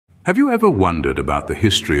Have you ever wondered about the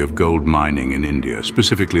history of gold mining in India,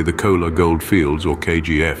 specifically the Kolar Gold Fields, or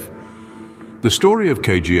KGF? The story of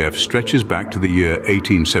KGF stretches back to the year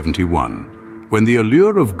 1871, when the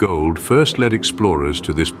allure of gold first led explorers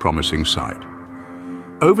to this promising site.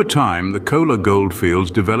 Over time, the Kolar Gold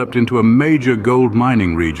Fields developed into a major gold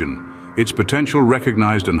mining region, its potential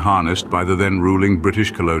recognized and harnessed by the then ruling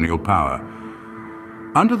British colonial power.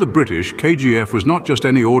 Under the British, KGF was not just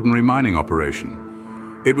any ordinary mining operation.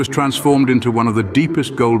 It was transformed into one of the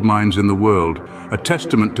deepest gold mines in the world, a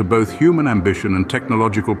testament to both human ambition and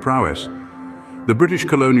technological prowess. The British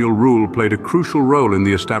colonial rule played a crucial role in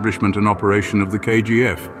the establishment and operation of the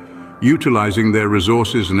KGF, utilizing their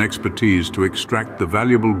resources and expertise to extract the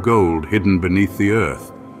valuable gold hidden beneath the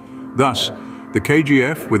earth. Thus, the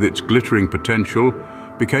KGF, with its glittering potential,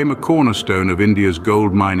 became a cornerstone of India's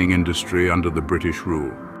gold mining industry under the British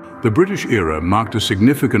rule. The British era marked a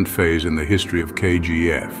significant phase in the history of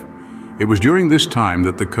KGF. It was during this time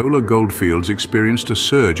that the Kolar Goldfields experienced a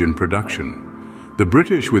surge in production. The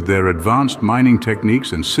British, with their advanced mining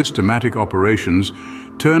techniques and systematic operations,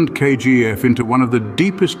 turned KGF into one of the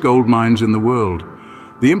deepest gold mines in the world.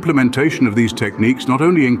 The implementation of these techniques not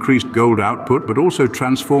only increased gold output, but also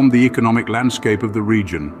transformed the economic landscape of the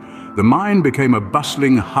region. The mine became a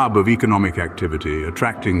bustling hub of economic activity,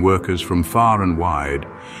 attracting workers from far and wide.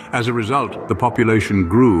 As a result, the population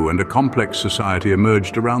grew and a complex society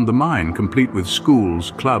emerged around the mine, complete with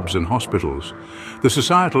schools, clubs, and hospitals. The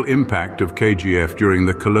societal impact of KGF during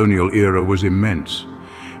the colonial era was immense.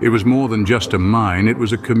 It was more than just a mine, it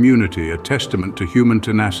was a community, a testament to human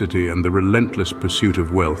tenacity and the relentless pursuit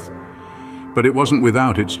of wealth. But it wasn't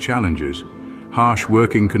without its challenges. Harsh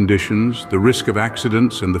working conditions, the risk of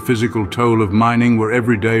accidents, and the physical toll of mining were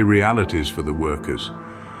everyday realities for the workers.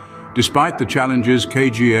 Despite the challenges,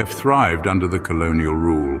 KGF thrived under the colonial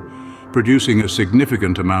rule, producing a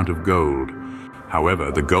significant amount of gold. However,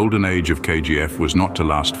 the golden age of KGF was not to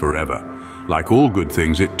last forever. Like all good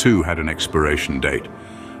things, it too had an expiration date.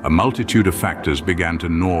 A multitude of factors began to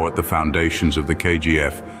gnaw at the foundations of the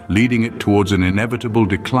KGF, leading it towards an inevitable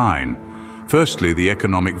decline. Firstly, the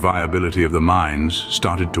economic viability of the mines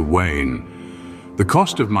started to wane. The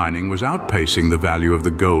cost of mining was outpacing the value of the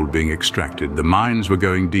gold being extracted. The mines were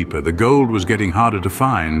going deeper, the gold was getting harder to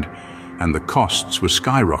find, and the costs were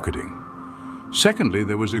skyrocketing. Secondly,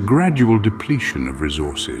 there was a gradual depletion of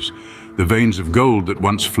resources. The veins of gold that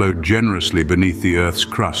once flowed generously beneath the Earth's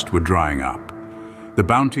crust were drying up. The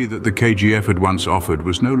bounty that the KGF had once offered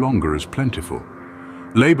was no longer as plentiful.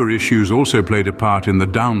 Labor issues also played a part in the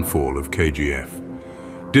downfall of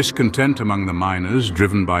KGF. Discontent among the miners,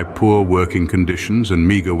 driven by poor working conditions and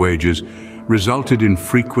meager wages, resulted in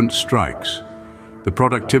frequent strikes. The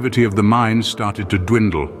productivity of the mines started to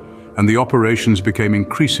dwindle, and the operations became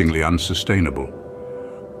increasingly unsustainable.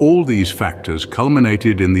 All these factors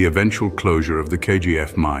culminated in the eventual closure of the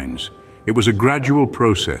KGF mines. It was a gradual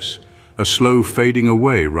process, a slow fading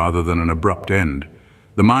away rather than an abrupt end.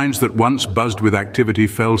 The mines that once buzzed with activity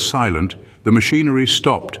fell silent, the machinery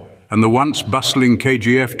stopped, and the once bustling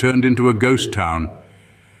KGF turned into a ghost town.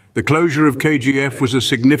 The closure of KGF was a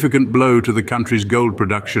significant blow to the country's gold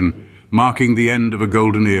production, marking the end of a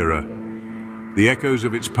golden era. The echoes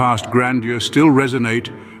of its past grandeur still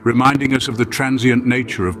resonate, reminding us of the transient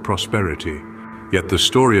nature of prosperity. Yet the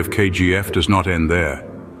story of KGF does not end there.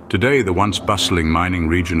 Today, the once bustling mining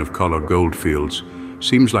region of Kolar Goldfields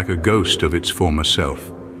seems like a ghost of its former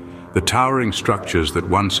self. The towering structures that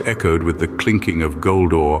once echoed with the clinking of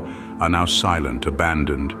gold ore are now silent,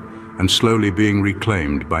 abandoned, and slowly being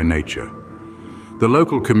reclaimed by nature. The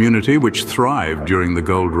local community, which thrived during the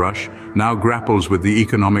gold rush, now grapples with the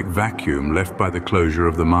economic vacuum left by the closure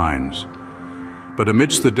of the mines. But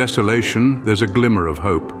amidst the desolation, there's a glimmer of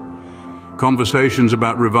hope. Conversations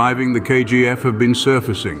about reviving the KGF have been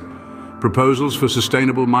surfacing. Proposals for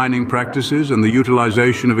sustainable mining practices and the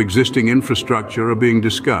utilization of existing infrastructure are being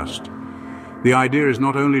discussed. The idea is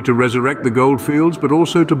not only to resurrect the gold fields, but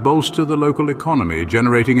also to bolster the local economy,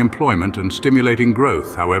 generating employment and stimulating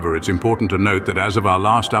growth. However, it's important to note that as of our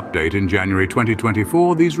last update in January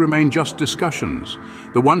 2024, these remain just discussions.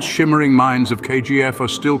 The once shimmering mines of KGF are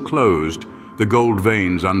still closed, the gold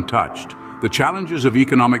veins untouched. The challenges of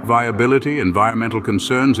economic viability, environmental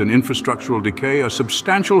concerns, and infrastructural decay are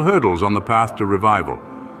substantial hurdles on the path to revival.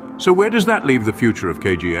 So where does that leave the future of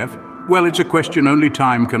KGF? Well, it's a question only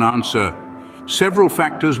time can answer. Several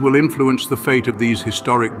factors will influence the fate of these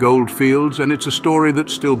historic gold fields, and it's a story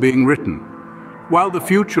that's still being written. While the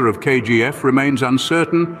future of KGF remains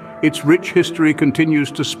uncertain, its rich history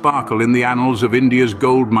continues to sparkle in the annals of India's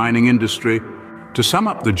gold mining industry. To sum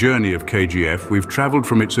up the journey of KGF, we've traveled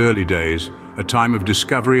from its early days, a time of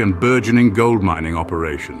discovery and burgeoning gold mining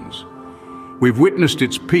operations. We've witnessed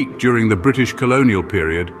its peak during the British colonial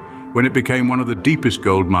period, when it became one of the deepest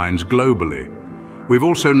gold mines globally. We've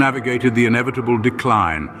also navigated the inevitable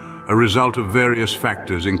decline, a result of various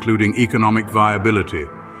factors including economic viability,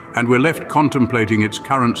 and we're left contemplating its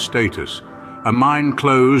current status, a mine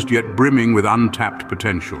closed yet brimming with untapped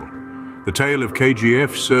potential. The tale of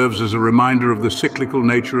KGF serves as a reminder of the cyclical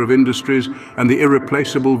nature of industries and the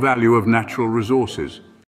irreplaceable value of natural resources.